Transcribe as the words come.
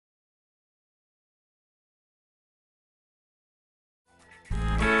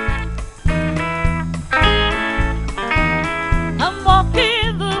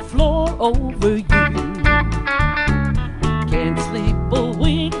over you. Can't sleep a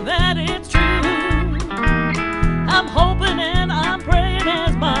wink that it's true. I'm hoping and I'm praying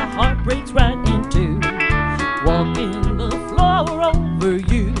as my heart breaks right in two, walking the floor over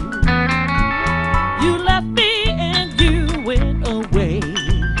you. You left me and you went away.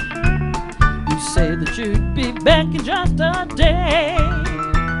 You said that you'd be back in just a day.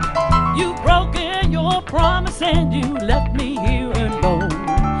 You've broken your promise and you left me here alone.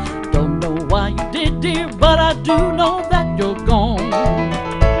 Don't know why you did, dear, but I do know that you're gone.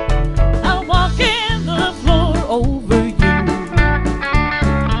 I'm walking the floor over you.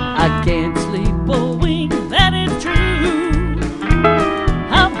 I can't sleep a wink, that is true.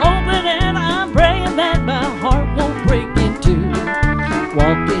 I'm hoping and I'm praying that my heart won't break in two,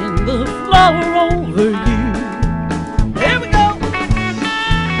 walking the floor over you. Here we go!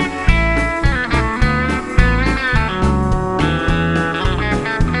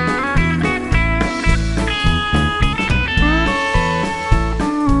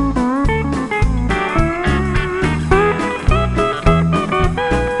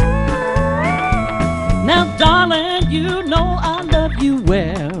 Now, darling, you know I love you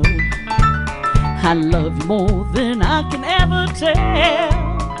well. I love you more than I can ever tell.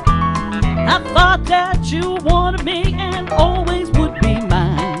 I thought that you wanted me and always would be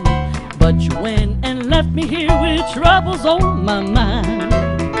mine, but you went and left me here with troubles on my mind.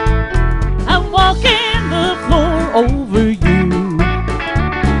 I'm walking the floor over you.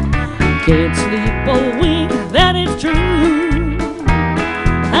 Can't sleep a wink, that is true.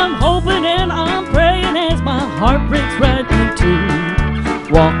 I'm hoping and I'm praying as my heart breaks right in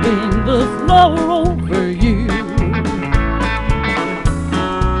two, walking the floor over you.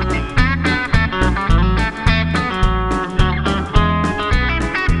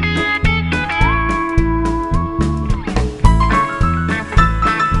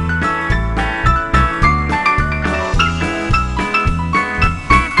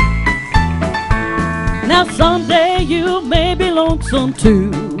 Now someday you may be lonesome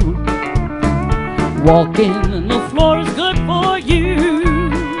too. Walking the floor is good for you.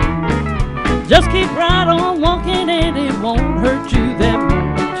 Just keep right on walking and it won't hurt you that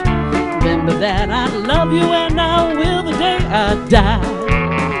much. Remember that I love you and I will the day I die.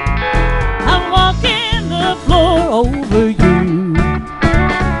 I'm walking the floor over you.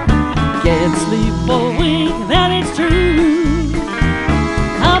 Can't sleep a wink, that is true.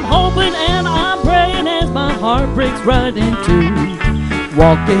 I'm hoping and I'm praying as my heart breaks right in two,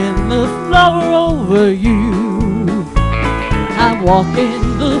 walking the floor over you. I'm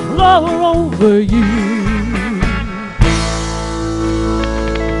walking the floor over you.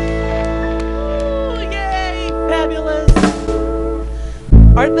 Ooh, yay, fabulous.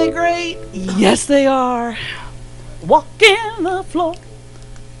 Aren't they great? Yes, they are. Walking the floor.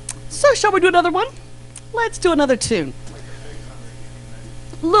 So shall we do another one? Let's do another tune.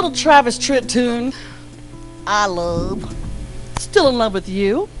 Little Travis Tritt tune. I love. Still in love with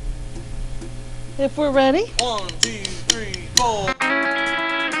you. If we're ready. 1, 2, 3, 4.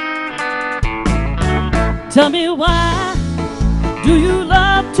 Tell me why do you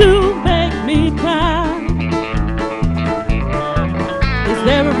love to make me cry? Is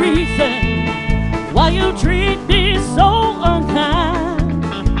there a reason why you treat me so unkind?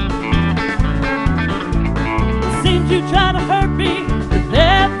 It seems you try to hurt me with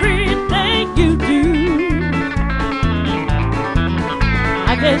everything you do.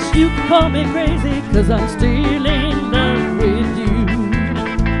 I guess you can call me crazy, 'cause I'm still in love with you.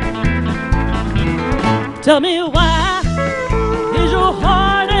 Tell me why is your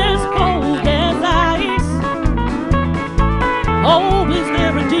heart as cold as ice? Oh, is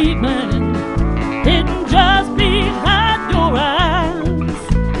there a demon hidden just behind your eyes?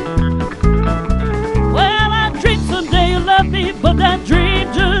 Well, I dream someday you'll love me, but that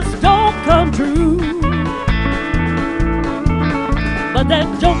dream just don't come true. But that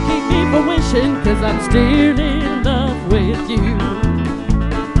don't keep me from wishing, 'cause I'm still in love with you.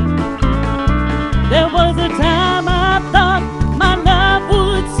 There was a time I thought my love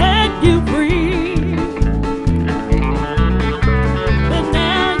would set you free, but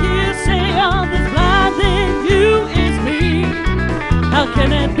now you say all this blinding you is me. How can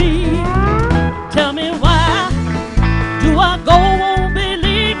that be? Tell me why do I go on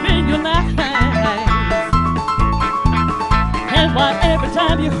believing your lies? And why every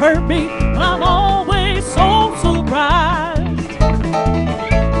time you hurt me, I'm always so surprised?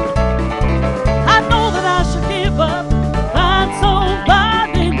 I know that I should give up, find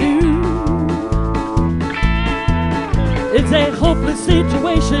somebody new. It's a hopeless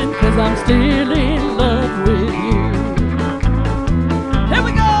situation, 'cause I'm still in love with you. Here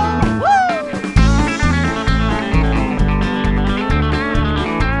we go! Woo!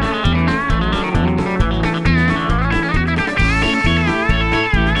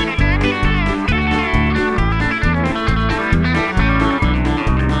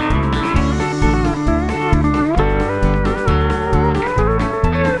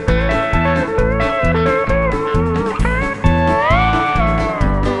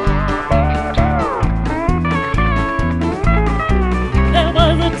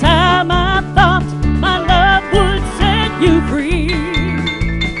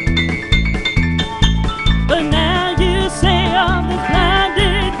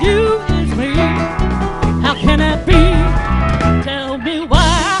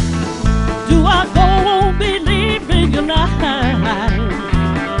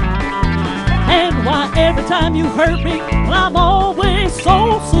 Anytime you hurt me, I'm always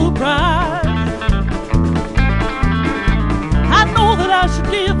so surprised. I know that I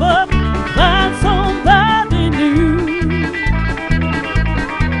should give up, find somebody new.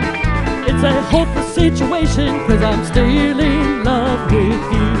 It's a hopeless situation, 'cause I'm still in love with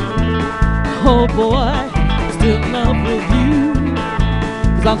you. Oh boy, still in love with you,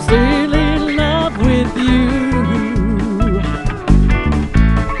 'cause I'm still in love with you.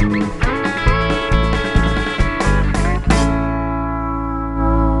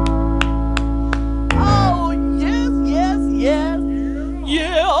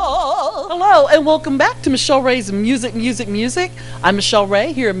 Hello and welcome back to Michelle Rae's Music. I'm Michelle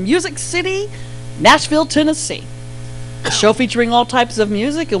Rae here in Music City, Nashville, Tennessee. A show featuring all types of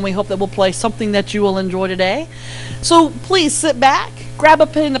music, and we hope that we'll play something that you will enjoy today. So please sit back, grab a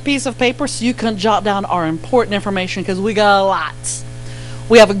pen and a piece of paper so you can jot down our important information, because we got lots.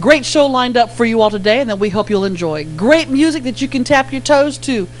 We have a great show lined up for you all today, and that we hope you'll enjoy. Great music that you can tap your toes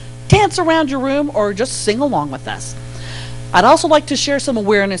to, dance around your room, or just sing along with us. I'd also like to share some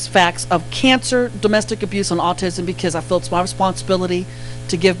awareness facts of cancer, domestic abuse, and autism, because I feel it's my responsibility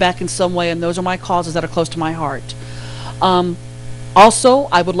to give back in some way, and those are my causes that are close to my heart. Also,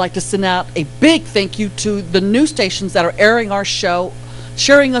 I would like to send out a big thank you to the news stations that are airing our show,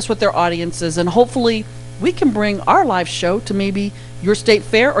 sharing us with their audiences, and hopefully we can bring our live show to maybe your state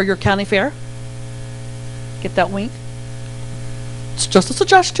fair or your county fair. Get that wink? It's just a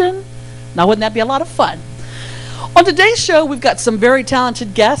suggestion. Now, wouldn't that be a lot of fun? On today's show, we've got some very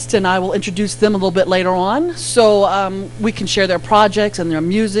talented guests, and I will introduce them a little bit later on, so we can share their projects and their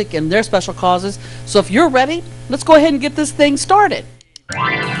music and their special causes. So if you're ready, let's go ahead and get this thing started.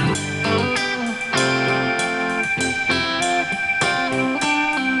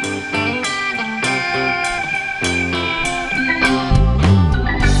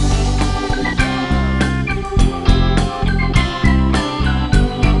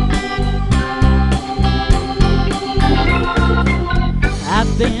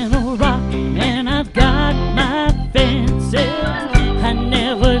 I've been a rock and I've got my fences. I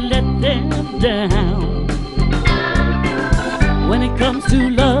never let them down. When it comes to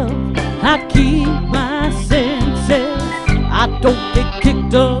love, I keep my senses. I don't get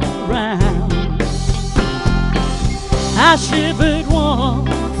kicked around. I shivered once,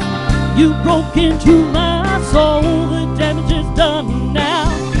 you broke into my soul. The damage is done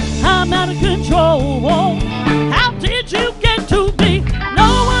now, I'm out of control. How did you get to me?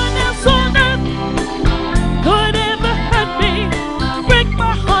 No one else on earth could ever hurt me, break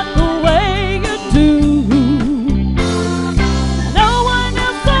my heart the way you do. No one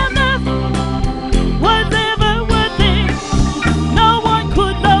else on earth was ever worthy. No one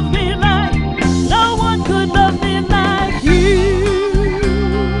could love me like, no one could love me like you.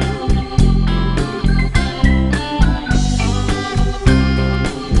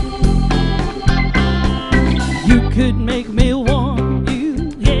 You could make me want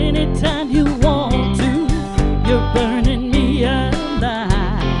you anytime you want to. You're burning me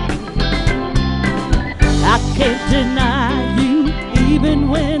alive. I can't deny you, even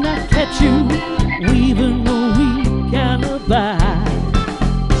when I catch you, even though we can't abide.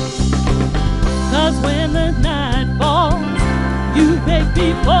 'Cause when the night falls, you make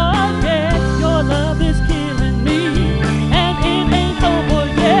me forget your love is killing me, and it ain't over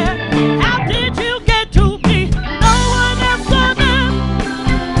yet. How did you get to me? No one else on earth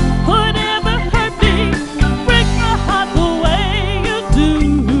could ever hurt me, break my heart the way you do.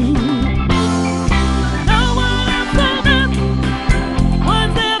 No one else on earth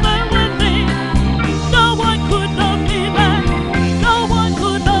was ever with me. No one could love me like, no one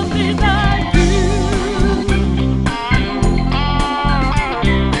could love me like you.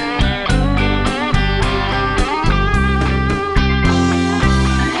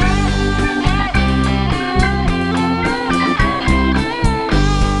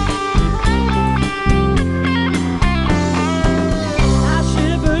 I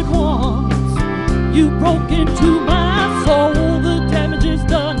shivered once, you broke into my soul. The damage is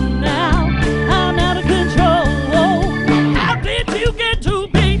done now, I'm out of control. How did you get to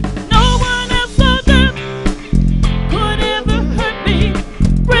me? No one else on earth could ever hurt me,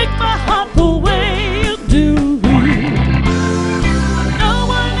 break my heart the way you do. No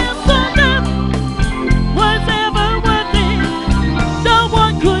one else on earth was ever worthy. No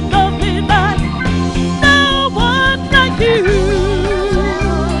one could love me like, no one like you.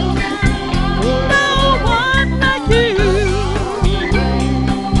 No one like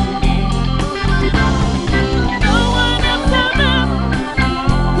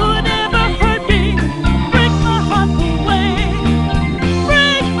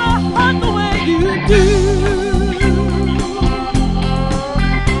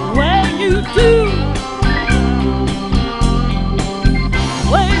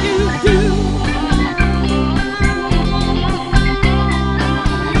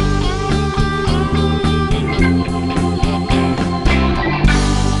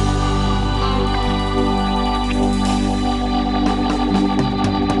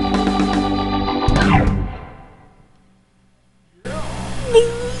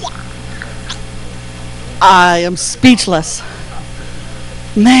I am speechless.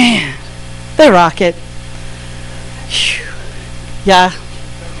 Man, they rock it. Phew. Yeah,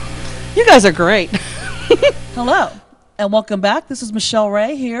 you guys are great. Hello, and welcome back. This is Michelle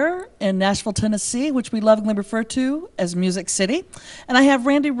Rae here in Nashville, Tennessee, which we lovingly refer to as Music City. And I have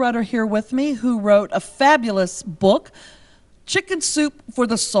Randy Rudder here with me, who wrote a fabulous book, Chicken Soup for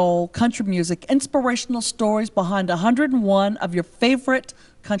the Soul, Country Music, Inspirational Stories Behind 101 of Your Favorite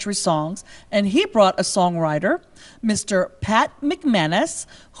Country Songs. And he brought a songwriter, Mr. Pat McManus,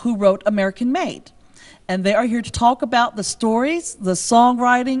 who wrote American Made. And they are here to talk about the stories, the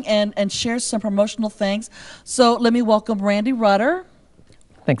songwriting, and share some promotional things. So let me welcome Randy Rudder.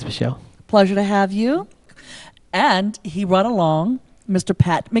 Thanks, Michelle. Pleasure to have you. And he brought along Mr.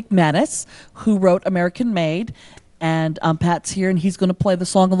 Pat McManus, who wrote American Made. And Pat's here, and he's going to play the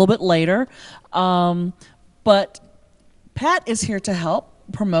song a little bit later. But Pat is here to help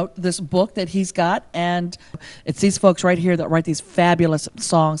promote this book that he's got. And it's these folks right here that write these fabulous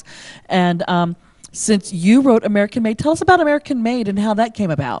songs. And since you wrote American Made, tell us about American Made and how that came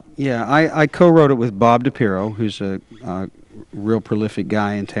about. Yeah, I co-wrote it with Bob DePiro, who's a real prolific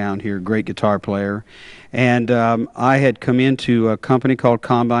guy in town here, great guitar player. And I had come into a company called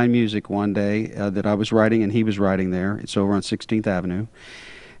Combine Music one day that I was writing, and he was writing there. It's over on 16th Avenue.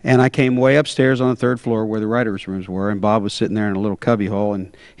 And I came way upstairs on the third floor where the writers' rooms were, and Bob was sitting there in a little cubbyhole,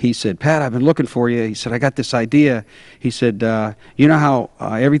 and he said, "Pat, I've been looking for you." He said, "I got this idea." He said, "You know how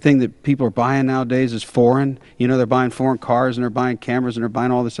everything that people are buying nowadays is foreign? You know, they're buying foreign cars, and they're buying cameras, and they're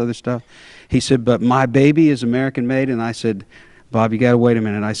buying all this other stuff." He said, "But my baby is American made." And I said, "Bob, you got to wait a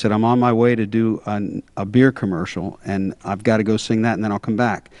minute." I said, "I'm on my way to do a beer commercial, and I've got to go sing that, and then I'll come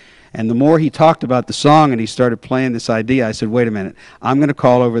back." And the more he talked about the song and he started playing this idea, I said, "Wait a minute, I'm going to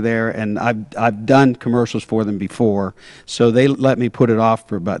call over there," and I've done commercials for them before, so they let me put it off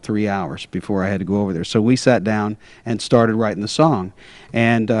for about 3 hours before I had to go over there. So we sat down and started writing the song,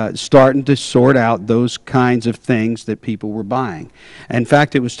 and starting to sort out those kinds of things that people were buying. In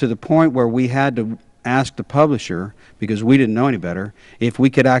fact, it was to the point where we had to ask the publisher, because we didn't know any better, if we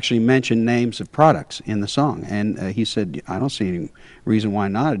could actually mention names of products in the song. And he said, "I don't see any reason why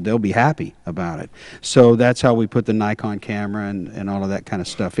not. They'll be happy about it." So that's how we put the Nikon camera and all of that kind of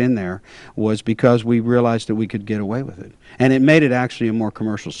stuff in there, was because we realized that we could get away with it. And it made it actually a more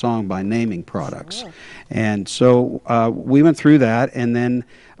commercial song by naming products. Sure. And so we went through that, and then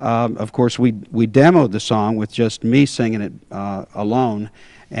of course we demoed the song with just me singing it alone.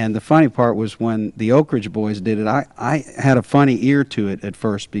 And the funny part was when the Oak Ridge Boys did it, I had a funny ear to it at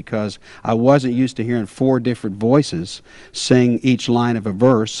first, because I wasn't used to hearing 4 different voices sing each line of a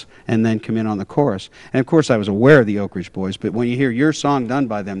verse and then come in on the chorus. And of course I was aware of the Oak Ridge Boys, but when you hear your song done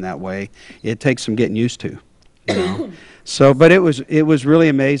by them that way, it takes some getting used to. You know? So, but it was really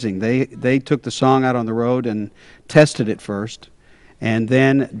amazing. They took the song out on the road and tested it first, and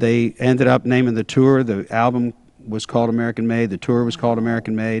then they ended up naming the tour. The album was called American Made, the tour was called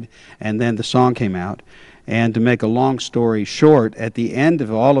American Made, and then the song came out. And to make a long story short, at the end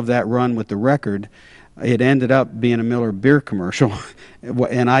of all of that run with the record, it ended up being a Miller beer commercial.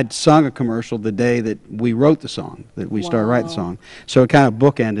 And I'd sung a commercial the day that we wrote the song, that we started writing the song. So it kind of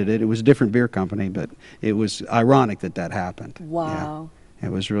bookended it. It was a different beer company, but it was ironic that that happened. Wow. Yeah,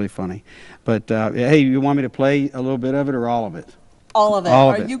 it was really funny. But hey, you want me to play a little bit of it or all of it? All of it.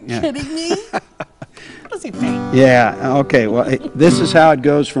 All of Are it, you yeah. kidding me? What does he paint? Yeah, okay, well, this is how it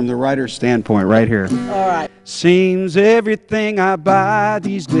goes from the writer's standpoint right here. All right. Seems everything I buy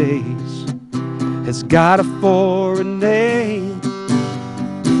these days has got a foreign name.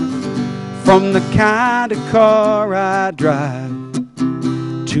 From the kind of car I drive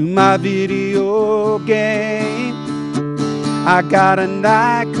to my video game, I got a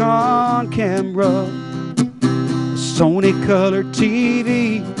Nikon camera, a Sony color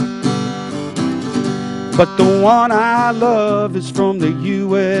TV, but the one I love is from the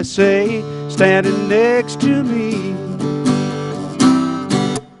USA, standing next to me.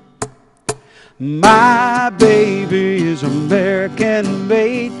 My baby is American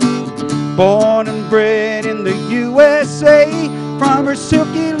made, born and bred in the USA. From her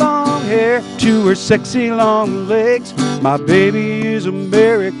silky long hair to her sexy long legs, my baby is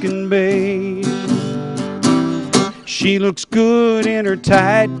American made. She looks good in her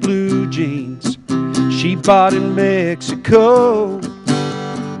tight blue jeans she bought in Mexico,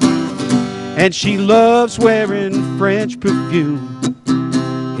 and she loves wearing French perfume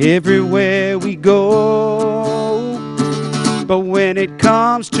everywhere we go. But when it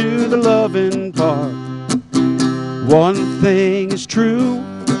comes to the loving part, one thing is true: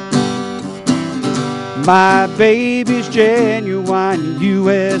 My baby's genuine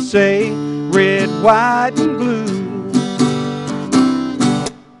USA, red, white, and blue.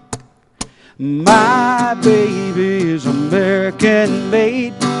 My baby is American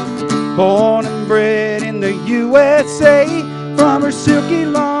made, born and bred in the USA. From her silky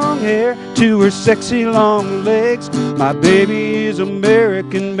long hair to her sexy long legs, my baby is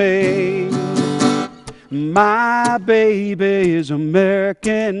American made. My baby is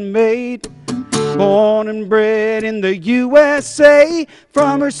American made, born and bred in the USA.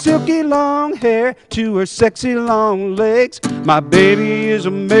 From her silky long hair to her sexy long legs, my baby is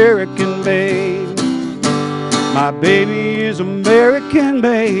American made. My baby is American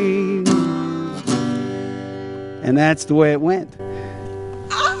made. And that's the way it went.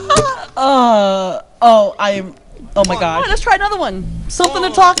 Oh my God. All right, let's try another one. Something to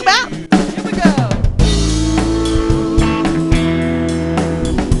talk about. Here we go.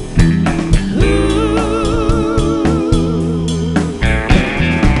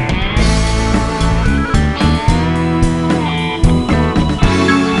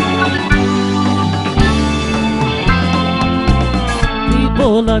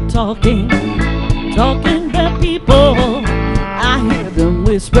 People are talking about people. I hear them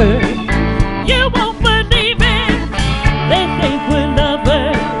whisper, you won't believe it. They think we're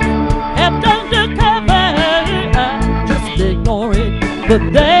lovers, kept undercover. I just ignore it, but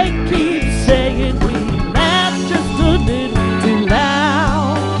they keep saying we laugh just a little too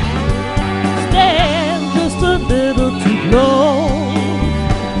loud, stand just a little too close.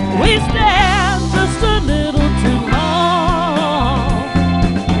 We stand just a little too long.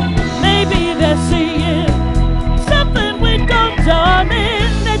 Maybe they're seeing something we don't, darling.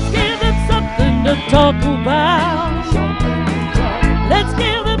 Let's give them something to talk about. Let's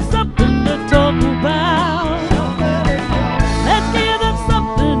give them something to talk about. Let's give them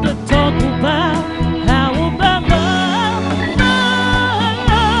something to talk about. How about love?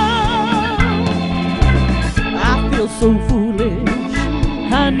 Love. I feel so foolish,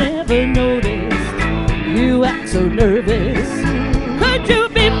 I never noticed you act so nervous. Could you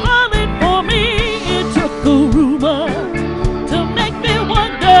be falling for me? It took a rumor to make me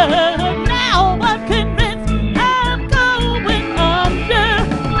wonder. Now I'm convinced I'm going under,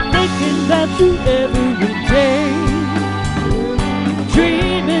 thinking about you every day,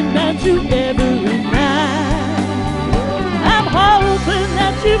 dreaming about you every night. I'm hoping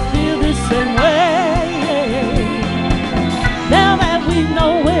that you feel the same way. Now that we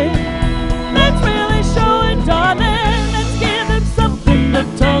know it, let's really show it, darling. Let's give them something to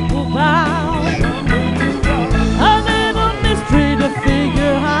talk about. A little mystery to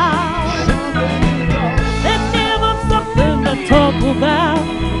figure out. Let's give them something to talk about.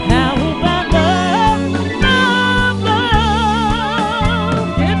 How about love, love, love?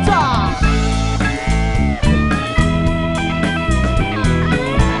 Guitar.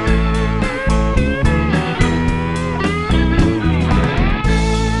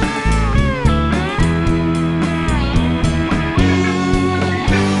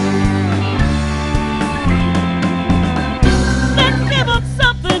 Let's give them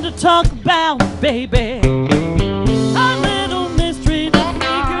something to talk about, baby. A little mystery to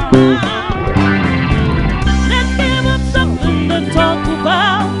figure out. Let's give them something to talk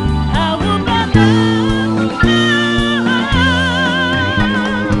about. How about love?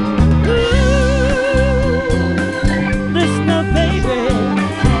 Ooh, listen up, baby.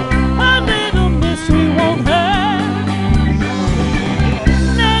 A little mystery won't hurt.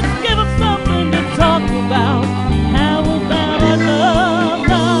 Let's give them something to talk about. How about our love,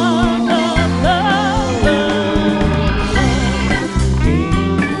 love, love, love, love?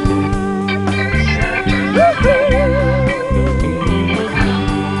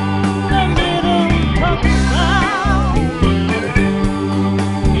 A little talk about.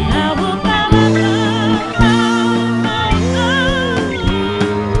 How about our love, love, love,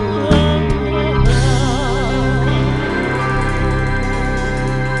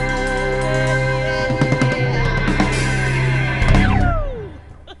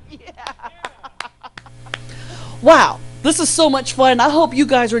 Wow, this is so much fun. I hope you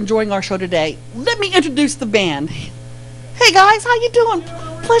guys are enjoying our show today. Let me introduce the band. Hey guys, how you doing?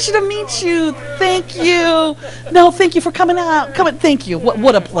 Pleasure to meet you. Thank you. No, thank you for coming out. Thank you.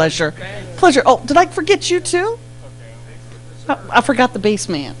 What a pleasure. Pleasure. Oh, did I forget you too? I forgot the bass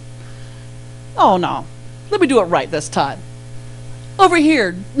man. Oh no. Let me do it right this time. Over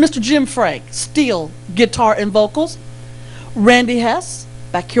here, Mr. Jim Frank, steel, guitar and vocals. Randy Hess,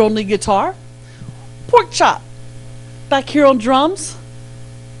 back here on lead guitar. Pork Chop, back here on drums.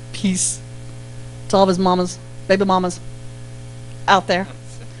 Peace to all of his mamas, baby mamas out there.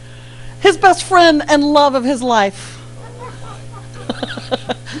 his best friend and love of his life.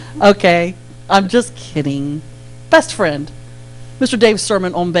 Okay, I'm just kidding. Best friend, Mr. Dave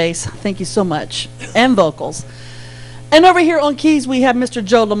Sermon on bass. Thank you so much. And vocals. And over here on keys, we have Mr.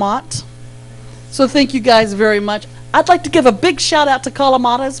 Joe Lamont. So thank you guys very much. I'd like to give a big shout out to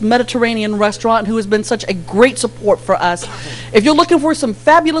Kalamata's Mediterranean Restaurant, who has been such a great support for us. If you're looking for some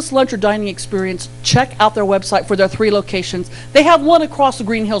fabulous lunch or dining experience, check out their website for their 3 locations. They have one across the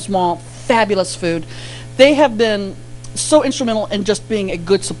Green Hills Mall. Fabulous food. They have been so instrumental in just being a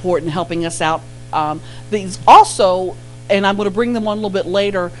good support and helping us out. These also, and I'm going to bring them on a little bit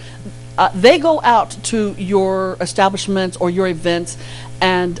later, they go out to your establishments or your events,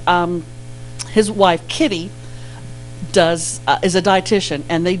 and his wife, Kitty, is a dietitian,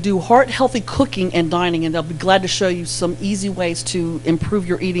 and they do heart-healthy cooking and dining, and they'll be glad to show you some easy ways to improve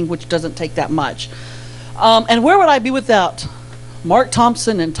your eating, which doesn't take that much. And where would I be without Mark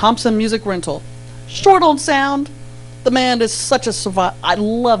Thompson and Thompson Music Rental? Short on sound. The man is such a survivor. I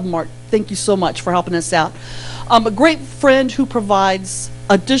love Mark. Thank you so much for helping us out. A great friend who provides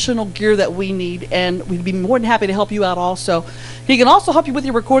additional gear that we need, and we'd be more than happy to help you out also. He can also help you with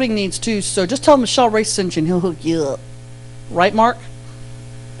your recording needs too, so just tell him Michelle Rae sent you and he'll hook you up. Right, Mark?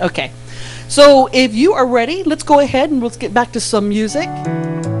 Okay. So if you are ready, let's go ahead and let's get back to some music.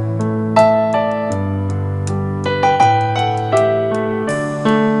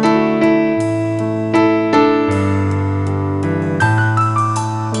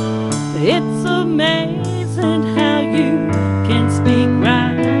 It's amazing how you can speak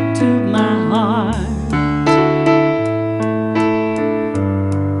right to my heart.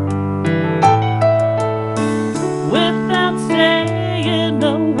 Without saying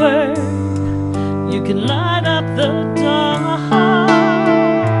a word, you can light up the dark.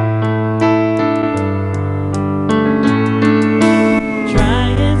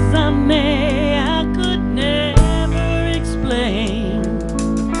 Try as I may, I could never explain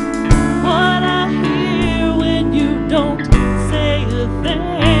what I hear when you don't say a thing.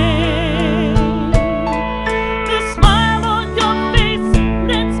 The smile on your face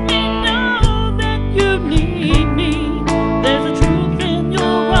lets me know that you need me. There's a truth in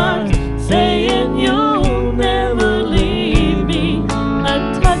your eyes saying you'll never leave me.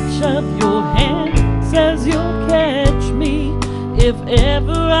 A touch of your hand says you'll catch me if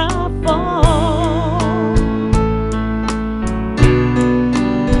ever I fall.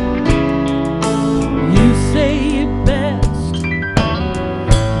 You say it best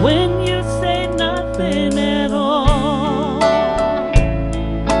when you say nothing at all.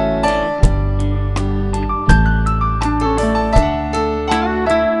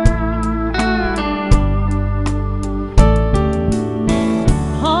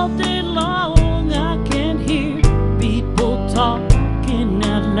 All day long I can hear people talking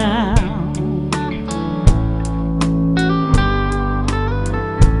out loud.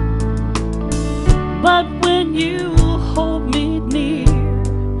 But when you hold me near,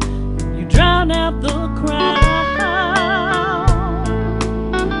 you drown out the crowd.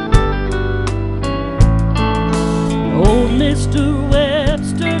 Old Mr.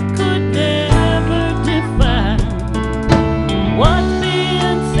 Webster could never define what's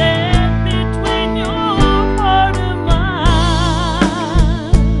being said between your heart and mine.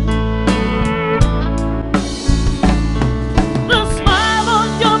 The smile on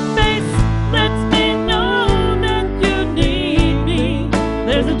your face lets me know that you need me.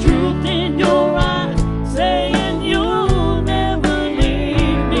 There's a truth in your eyes saying you'll never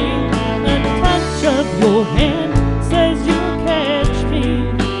leave me. A touch of your hand says you'll catch me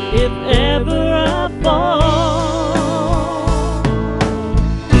if ever I fall.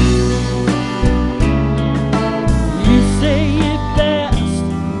 You say it best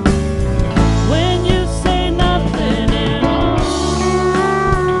when you say nothing at all.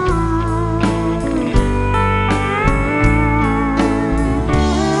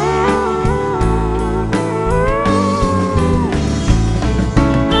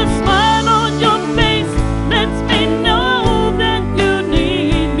 The smile on your face lets me know that you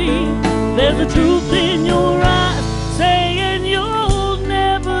need me. There's a truth in your eyes saying you'll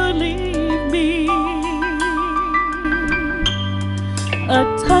never leave me. A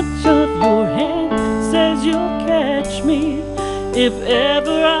touch of your hand says you'll catch me if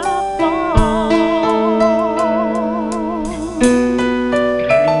ever I fall.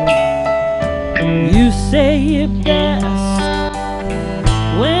 You say it best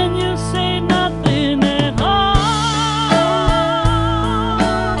when you say nothing at all.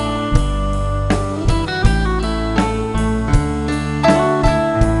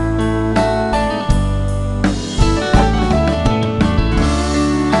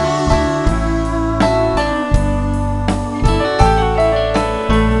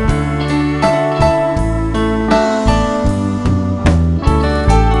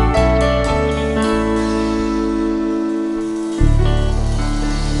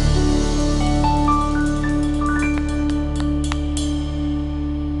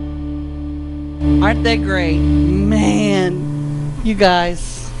 Aren't they great? Man, you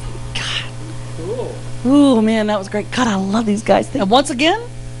guys. God. Cool. Ooh, man, that was great. God, I love these guys. And once again,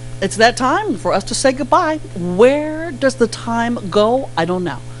 it's that time for us to say goodbye. Where does the time go? I don't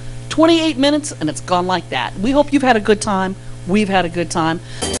know. 28 minutes, and it's gone like that. We hope you've had a good time. We've had a good time.